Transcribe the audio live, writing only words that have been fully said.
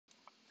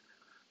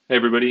Hey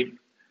everybody,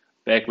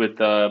 back with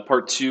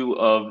part two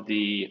of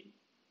the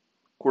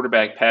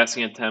quarterback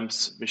passing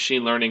attempts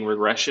machine learning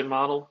regression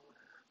model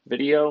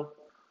video.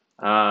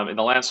 In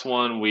the last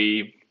one,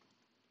 we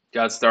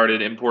got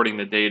started importing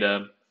the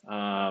data.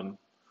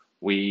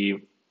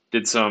 We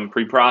did some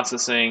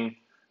pre-processing.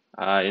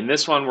 In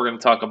this one, we're going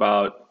to talk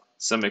about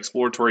some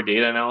exploratory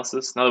data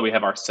analysis. Now that we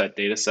have our set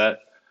data set,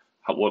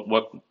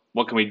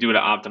 what can we do to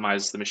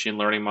optimize the machine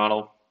learning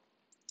model?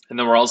 And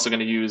then we're also going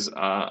to use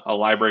a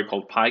library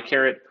called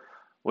PyCaret,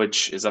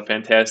 which is a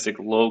fantastic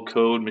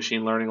low-code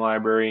machine learning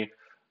library.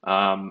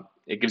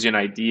 It gives you an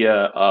idea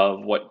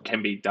of what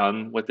can be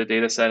done with the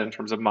data set in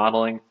terms of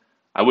modeling.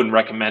 I wouldn't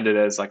recommend it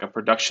as like a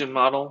production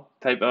model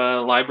type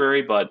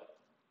library, but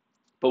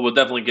we'll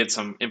definitely get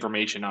some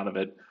information out of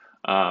it.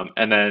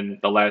 And then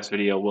the last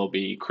video will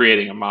be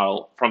creating a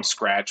model from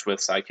scratch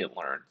with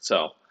scikit-learn.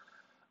 So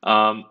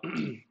um,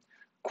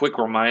 quick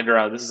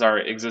reminder, this is our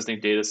existing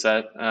data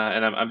set,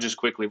 and I'm just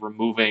quickly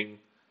removing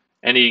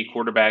any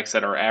quarterbacks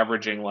that are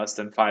averaging less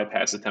than 5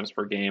 pass attempts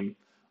per game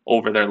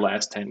over their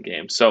last 10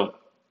 games. So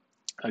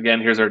again,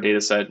 here's our data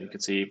set. You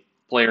can see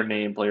player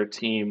name, player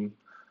team,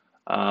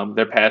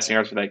 their passing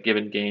yards for that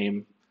given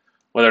game,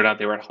 whether or not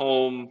they were at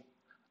home,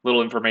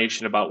 little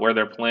information about where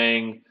they're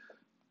playing,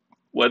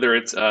 whether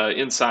it's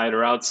inside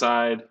or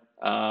outside,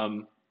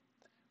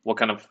 what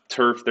kind of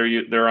turf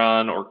they're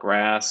on or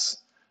grass.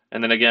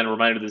 And then again,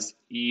 reminder this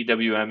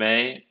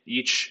EWMA,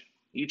 each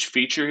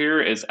feature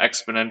here is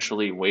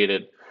exponentially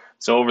weighted.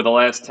 So over the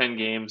last 10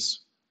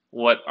 games,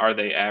 what are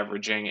they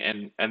averaging?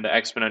 And the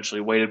exponentially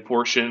weighted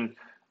portion,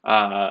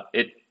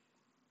 it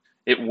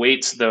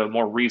weights the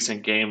more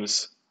recent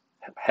games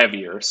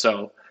heavier.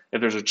 So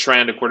if there's a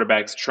trend of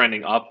quarterbacks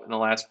trending up in the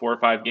last 4 or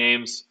 5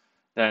 games,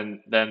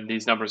 then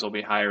these numbers will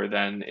be higher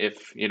than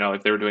if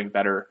they were doing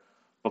better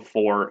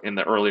before in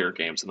the earlier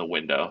games in the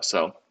window.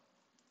 So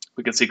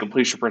we can see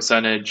completion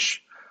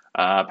percentage,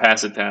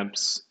 pass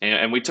attempts,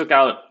 and we took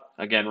out,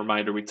 again,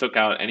 reminder, we took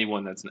out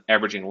anyone that's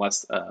averaging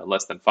less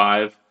than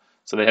 5.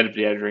 So they had to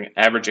be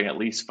averaging at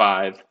least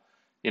 5.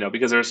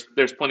 Because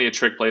there's plenty of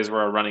trick plays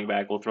where a running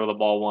back will throw the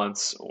ball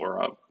once,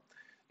 or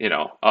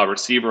a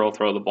receiver will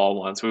throw the ball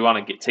once. We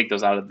want to take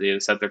those out of the data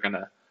set. They're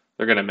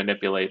gonna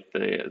manipulate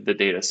the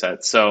data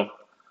set. So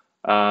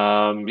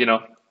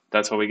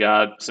that's what we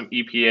got. Some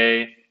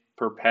EPA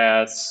per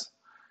pass,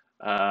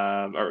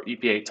 or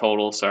EPA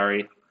total,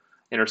 sorry,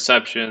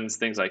 interceptions,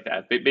 things like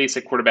that.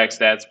 Basic quarterback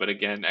stats, but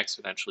again,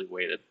 exponentially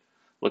weighted,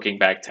 looking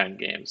back 10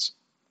 games.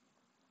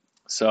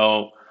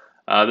 So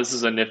this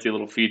is a nifty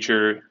little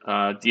feature,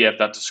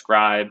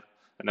 df.describe,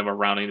 and then we're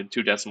rounding to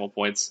 2 decimal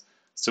points.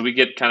 So we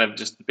get kind of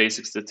just the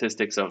basic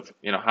statistics of,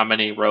 how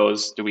many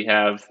rows do we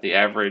have, the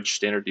average,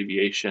 standard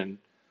deviation,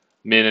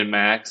 min and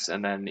max,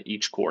 and then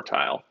each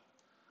quartile.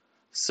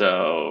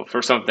 So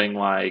for something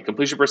like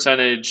completion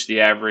percentage,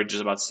 the average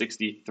is about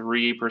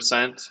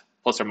 63%,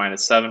 plus or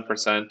minus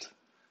 7%.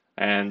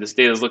 And this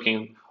data is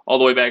looking all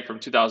the way back from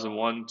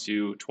 2001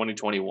 to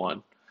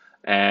 2021.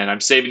 And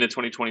I'm saving the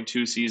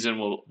 2022 season.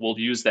 We'll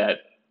use that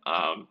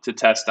to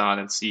test on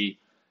and see,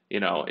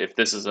 if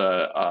this is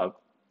a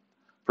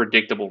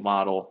predictable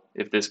model,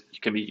 if this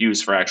can be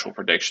used for actual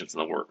predictions in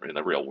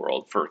the real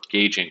world for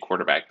gauging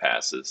quarterback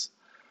passes.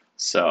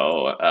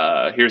 So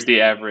here's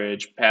the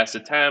average pass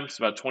attempts,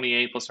 about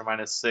 28 plus or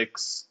minus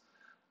 6.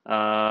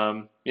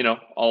 All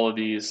of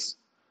these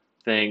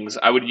things.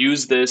 I would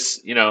use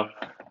this,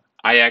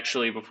 I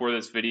actually, before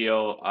this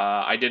video,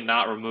 I did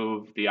not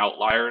remove the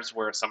outliers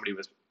where somebody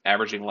was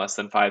averaging less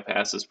than 5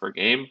 passes per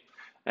game.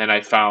 And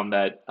I found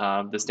that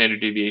the standard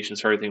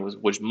deviations for everything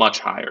was much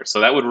higher.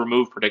 So that would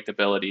remove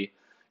predictability.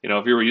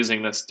 If you were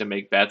using this to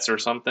make bets or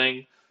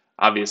something,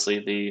 obviously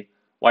the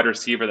wide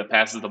receiver that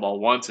passes the ball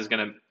once is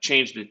going to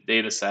change the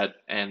data set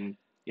and,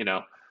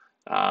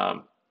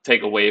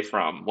 take away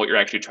from what you're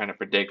actually trying to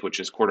predict, which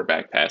is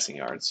quarterback passing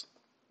yards.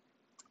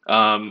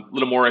 A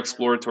little more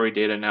exploratory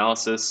data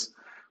analysis.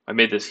 I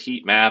made this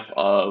heat map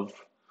of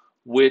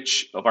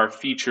which of our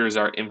features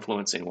are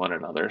influencing one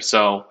another.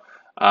 So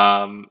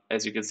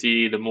as you can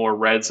see, the more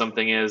red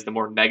something is, the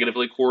more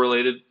negatively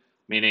correlated,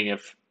 meaning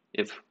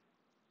if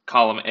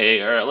column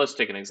A, or let's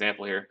take an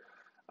example here.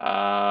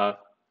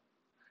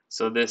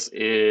 So this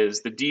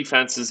is the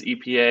defense's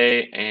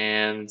EPA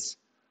and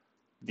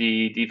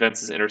the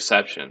defense's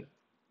interception.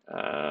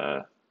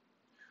 I'm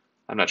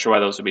not sure why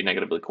those would be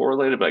negatively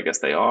correlated, but I guess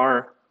they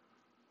are.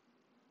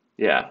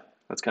 Yeah,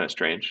 that's kind of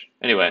strange.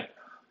 Anyway,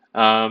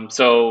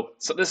 so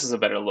this is a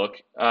better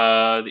look.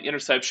 The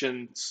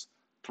interceptions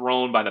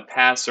thrown by the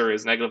passer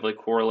is negatively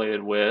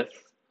correlated with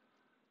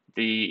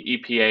the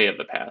EPA of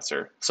the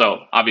passer.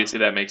 So obviously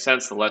that makes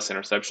sense. The less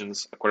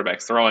interceptions a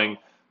quarterback's throwing,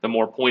 the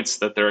more points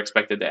that they're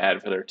expected to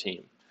add for their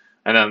team.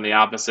 And then on the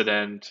opposite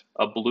end,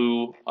 a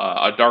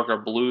darker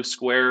blue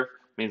square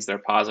means they're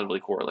positively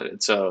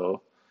correlated.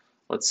 So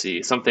let's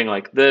see, something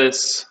like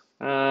this.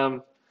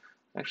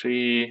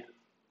 Actually,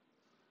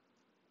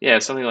 yeah,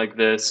 something like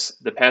this.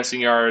 The passing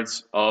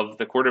yards of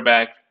the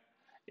quarterback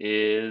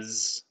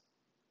is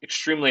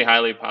extremely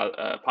highly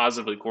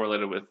positively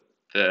correlated with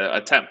the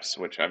attempts,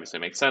 which obviously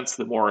makes sense.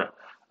 The more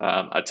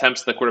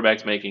attempts the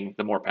quarterback's making,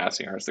 the more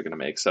passing yards they're going to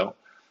make. So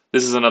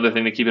this is another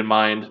thing to keep in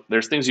mind.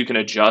 There's things you can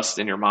adjust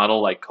in your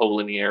model, like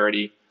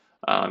collinearity.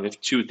 If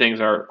two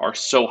things are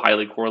so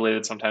highly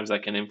correlated, sometimes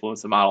that can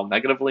influence the model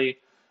negatively,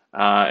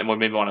 and we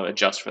maybe want to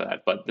adjust for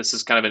that. But this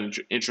is kind of an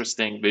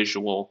interesting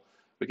visual.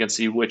 We can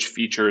see which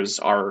features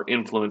are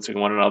influencing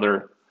one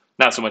another,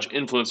 not so much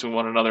influencing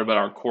one another, but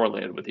are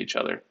correlated with each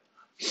other.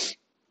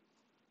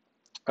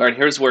 All right,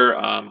 here's where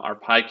our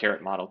pie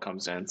carrot model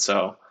comes in.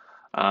 So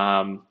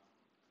um,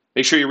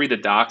 make sure you read the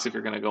docs if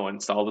you're going to go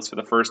install this for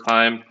the first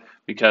time,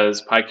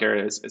 because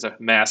PyCarrot is a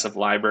massive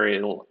library.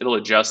 It'll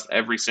adjust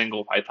every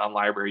single Python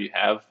library you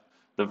have,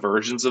 the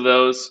versions of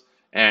those,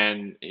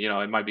 and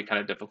it might be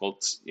kind of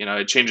difficult.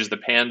 It changes the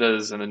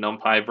pandas and the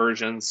NumPy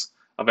versions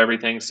of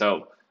everything,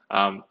 so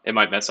it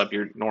might mess up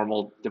your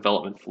normal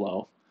development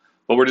flow.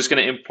 But we're just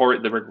going to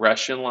import the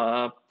regression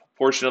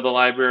portion of the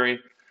library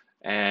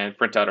and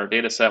print out our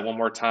data set one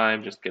more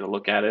time, just get a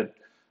look at it.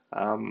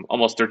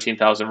 Almost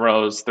 13,000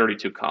 rows,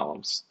 32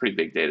 columns, pretty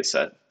big data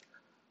set.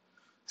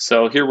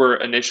 So here we're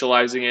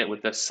initializing it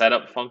with the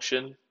setup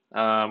function.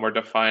 We're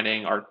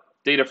defining our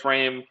data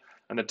frame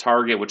and the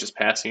target, which is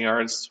passing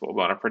yards, what we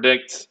want to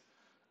predict.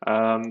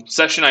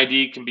 Session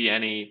ID can be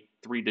any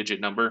 3-digit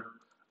number.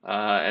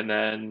 And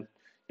then,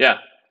 yeah,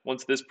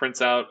 once this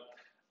prints out,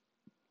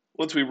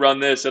 once we run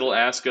this, it'll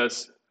ask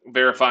us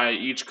verify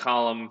each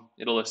column.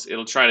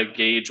 It'll try to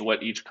gauge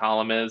what each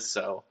column is.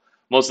 So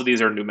most of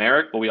these are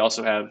numeric, but we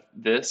also have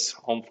this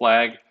home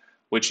flag,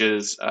 which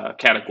is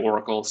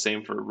categorical.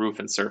 Same for roof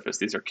and surface.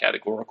 These are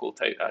categorical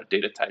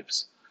data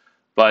types.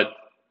 But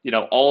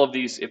all of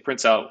these, it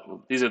prints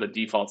out. These are the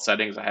default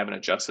settings. I haven't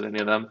adjusted any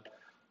of them.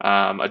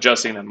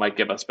 Adjusting them might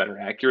give us better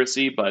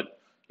accuracy, but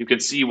you can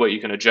see what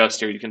you can adjust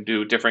here. You can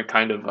do different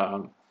kind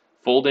of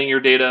folding your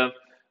data.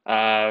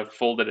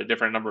 Fold it a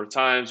different number of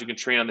times. You can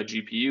train on the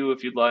GPU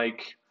if you'd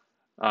like.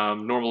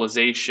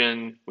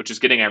 Normalization, which is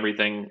getting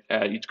everything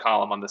each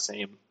column on the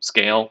same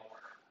scale.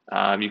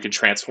 You can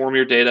transform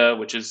your data,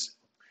 which is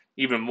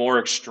even more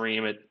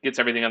extreme. It gets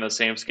everything on the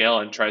same scale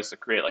and tries to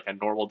create like a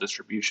normal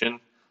distribution,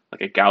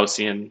 like a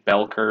Gaussian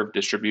bell curve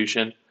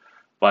distribution.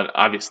 But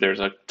obviously, there's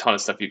a ton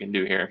of stuff you can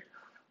do here.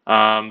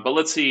 But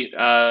let's see.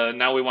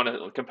 Now we want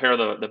to compare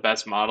the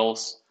best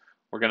models.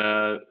 We're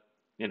gonna,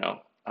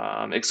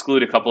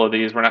 exclude a couple of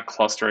these. We're not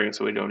clustering,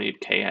 so we don't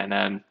need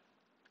KNN.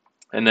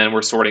 And then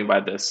we're sorting by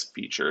this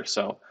feature,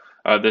 so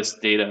this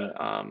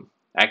data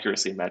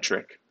accuracy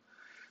metric.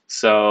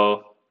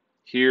 So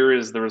here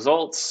is the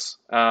results.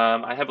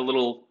 I have a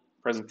little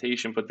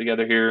presentation put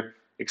together here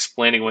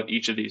explaining what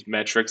each of these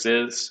metrics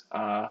is.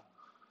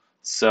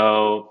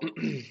 So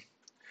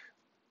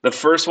the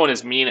first one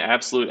is mean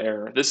absolute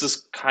error. This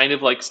is kind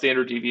of like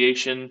standard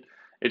deviation.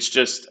 It's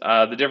just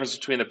the difference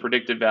between the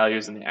predicted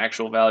values and the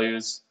actual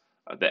values,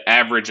 the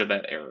average of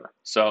that error.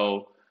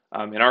 So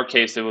in our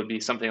case, it would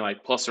be something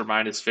like plus or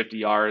minus 50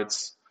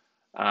 yards.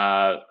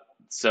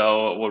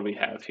 So what do we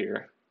have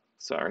here?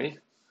 Sorry.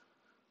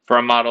 For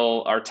our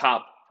model, our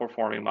top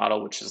performing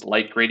model, which is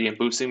light gradient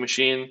boosting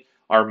machine,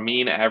 our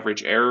mean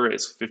average error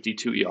is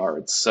 52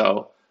 yards.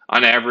 So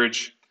on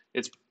average,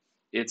 it's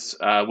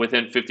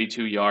within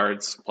 52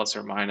 yards plus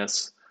or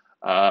minus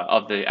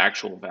of the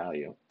actual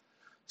value.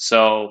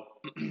 So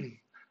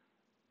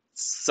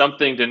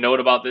something to note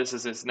about this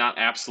is it's not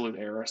absolute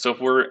error. So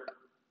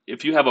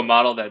if you have a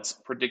model that's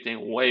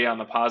predicting way on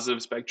the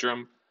positive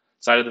spectrum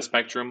side of the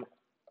spectrum,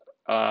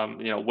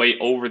 way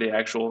over the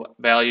actual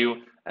value,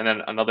 and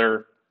then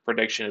another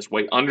prediction is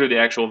way under the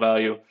actual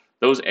value,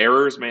 those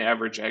errors may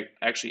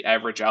actually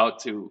average out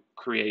to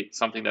create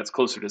something that's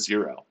closer to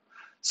zero.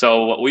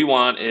 So what we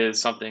want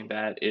is something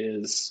that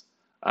is,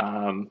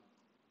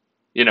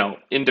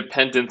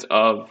 independent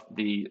of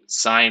the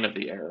sign of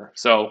the error.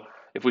 So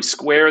if we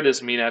square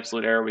this mean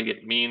absolute error, we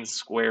get mean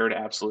squared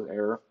absolute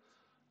error,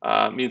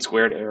 mean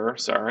squared error,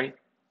 sorry.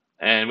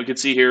 And we can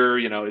see here,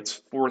 it's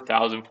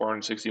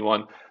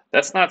 4,461.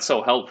 That's not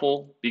so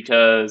helpful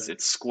because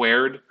it's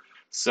squared.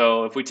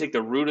 So if we take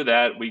the root of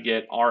that, we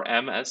get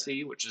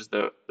RMSE, which is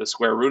the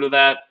square root of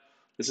that.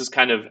 This is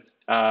kind of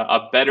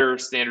a better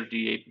standard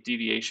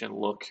deviation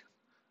look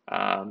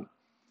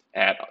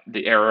at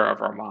the error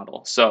of our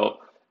model. So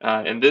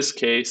in this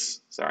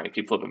case, sorry, I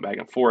keep flipping back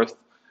and forth,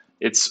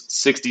 it's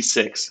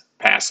 66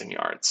 passing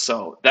yards.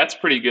 So that's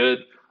pretty good.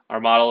 Our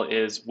model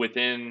is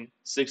within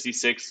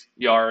 66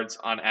 yards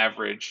on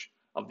average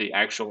of the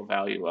actual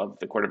value of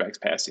the quarterback's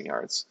passing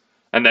yards.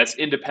 And that's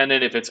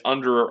independent if it's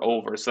under or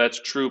over. So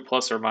that's true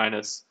plus or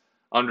minus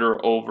under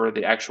or over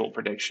the actual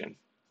prediction.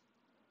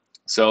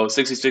 So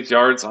 66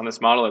 yards on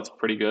this model, that's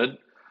pretty good.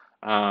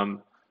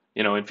 In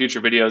future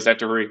videos,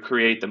 after we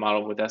recreate the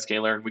model with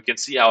sklearn, we can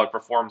see how it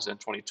performs in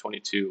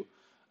 2022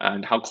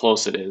 and how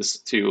close it is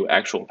to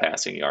actual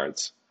passing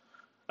yards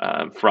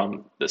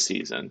from the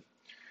season.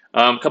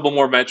 A couple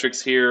more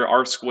metrics here.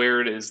 R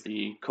squared is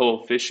the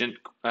coefficient,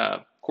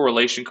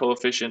 correlation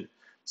coefficient.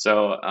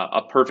 So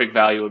a perfect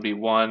value would be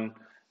 1.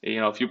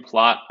 If you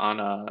plot on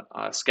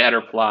a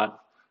scatter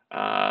plot,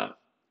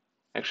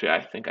 Actually,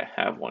 I think I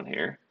have one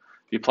here.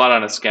 If you plot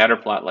on a scatter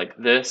plot like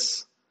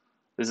this,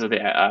 these are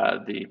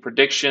the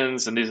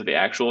predictions, and these are the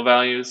actual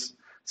values.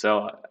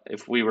 So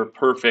if we were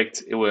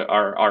perfect, it would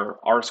our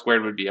R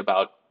squared would be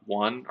about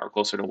 1 or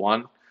closer to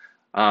 1.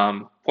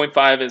 zero point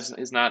 0.5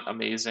 is not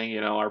amazing.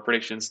 You know, our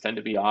predictions tend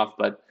to be off,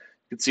 but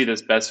you can see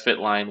this best fit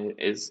line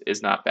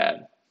is not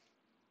bad.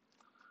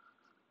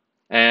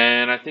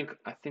 And I think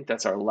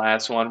that's our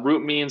last one.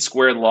 Root mean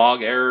squared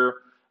log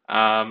error.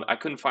 I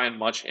couldn't find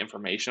much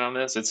information on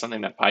this. It's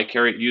something that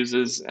PyCaret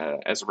uses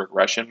as a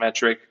regression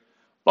metric,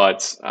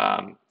 but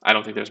I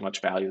don't think there's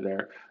much value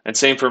there. And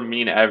same for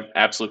mean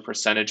absolute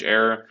percentage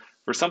error.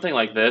 For something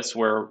like this,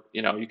 where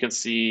you can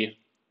see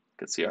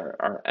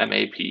our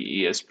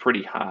MAPE is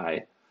pretty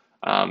high.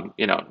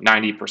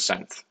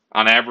 90%.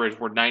 On average,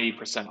 we're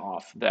 90%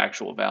 off the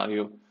actual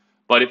value.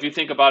 But if you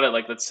think about it,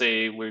 like let's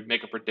say we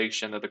make a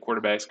prediction that the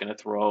quarterback's going to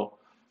throw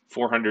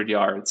 400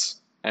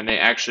 yards, and they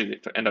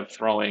actually end up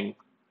throwing.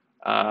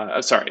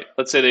 Sorry,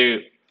 let's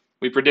say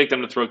we predict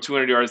them to throw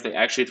 200 yards, they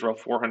actually throw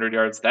 400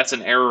 yards. That's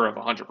an error of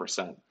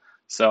 100%.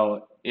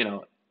 So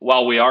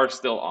while we are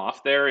still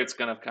off there, it's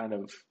going to kind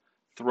of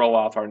throw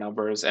off our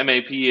numbers.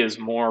 MAP is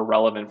more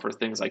relevant for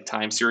things like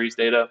time series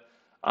data.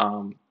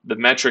 The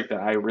metric that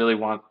I really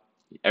want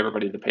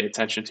everybody to pay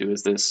attention to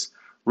is this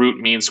root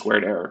mean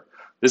squared error.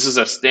 This is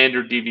a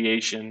standard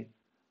deviation,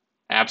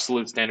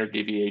 absolute standard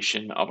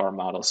deviation of our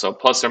model. So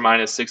plus or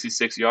minus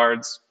 66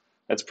 yards,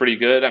 that's pretty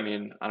good. I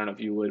mean, I don't know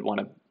if you would want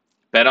to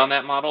bet on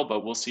that model,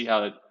 but we'll see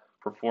how it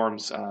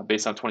performs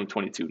based on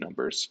 2022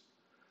 numbers.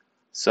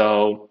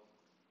 So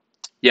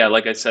yeah,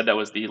 like I said, that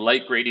was the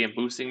light gradient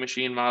boosting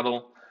machine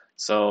model.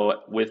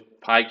 So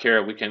with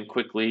PyCaret, we can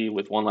quickly,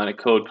 with one line of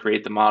code,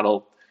 create the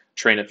model,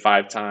 train it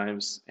 5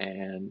 times,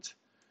 and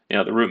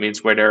the root mean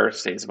squared error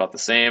stays about the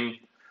same.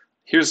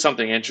 Here's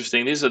something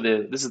interesting. This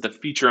is the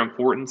feature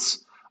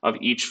importance of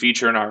each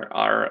feature in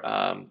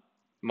our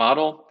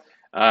model.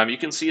 You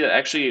can see that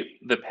actually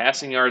the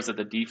passing yards that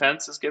the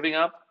defense is giving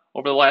up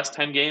over the last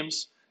 10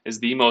 games is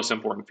the most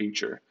important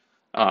feature.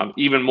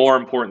 Even more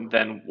important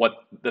than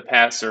what the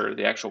passer,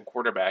 the actual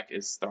quarterback,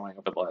 is throwing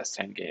over the last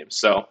 10 games.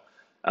 So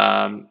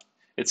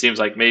it seems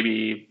like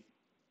maybe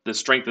the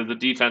strength of the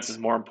defense is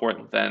more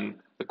important than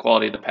the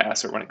quality of the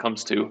passer when it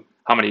comes to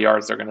how many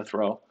yards they're going to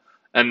throw.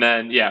 And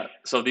then, yeah,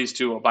 so these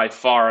two are by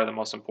far the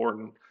most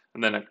important.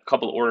 And then a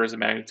couple orders of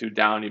magnitude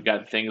down, you've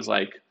got things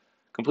like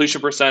completion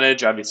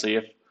percentage. Obviously,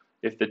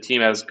 if the team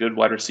has good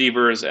wide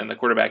receivers and the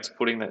quarterback's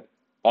putting the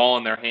ball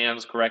in their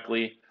hands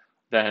correctly,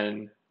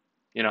 then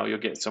you'll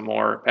get some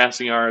more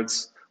passing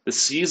yards. The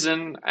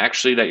season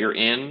actually that you're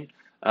in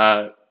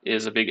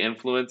is a big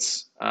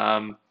influence.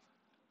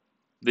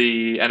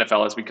 The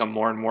NFL has become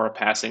more and more a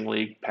passing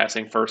league,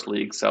 passing first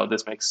league, so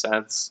this makes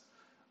sense.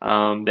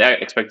 The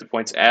expected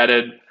points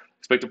added.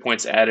 Expected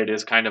points added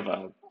is kind of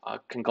a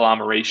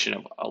conglomeration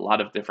of a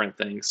lot of different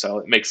things, so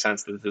it makes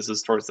sense that this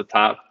is towards the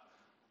top.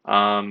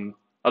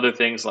 Other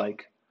things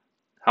like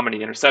how many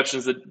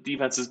interceptions the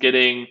defense is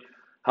getting,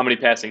 how many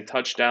passing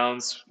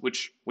touchdowns,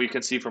 which we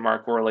can see from our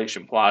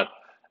correlation plot,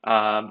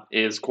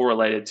 is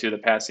correlated to the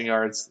passing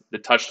yards, the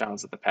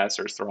touchdowns that the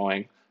passer is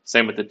throwing.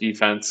 Same with the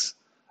defense.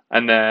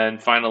 And then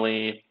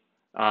finally,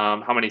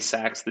 how many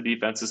sacks the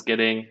defense is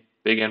getting,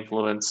 big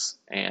influence.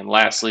 And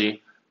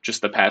lastly,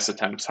 just the pass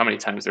attempts, how many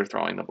times they're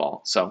throwing the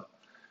ball. So,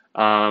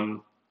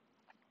 and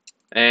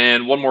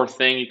one more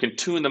thing, you can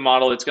tune the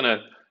model. It's going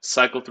to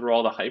cycle through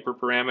all the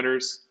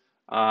hyperparameters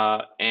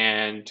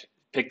and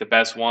pick the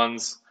best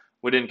ones.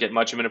 We didn't get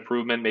much of an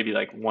improvement, maybe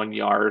like 1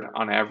 yard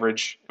on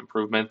average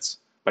improvements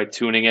by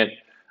tuning it.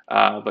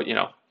 But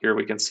here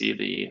we can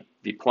see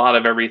the plot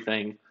of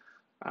everything.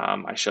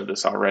 I showed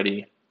this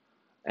already.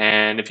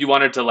 And if you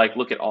wanted to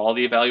look at all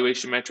the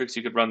evaluation metrics,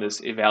 you could run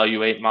this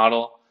evaluate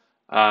model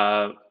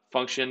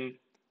function.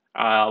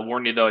 I'll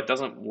warn you though, it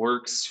doesn't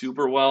work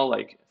super well.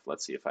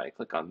 Let's see if I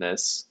click on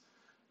this,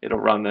 it'll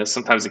run this.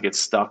 Sometimes it gets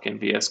stuck in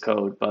VS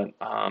Code, but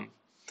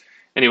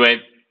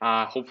anyway,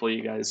 hopefully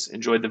you guys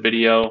enjoyed the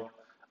video.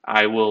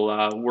 I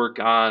will work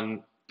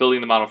on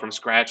building the model from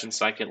scratch in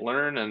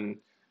scikit-learn,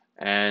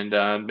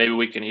 and maybe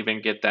we can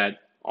even get that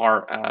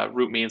our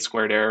root mean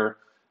squared error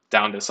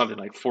down to something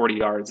like 40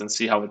 yards and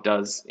see how it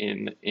does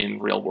in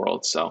real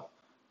world. So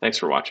thanks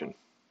for watching.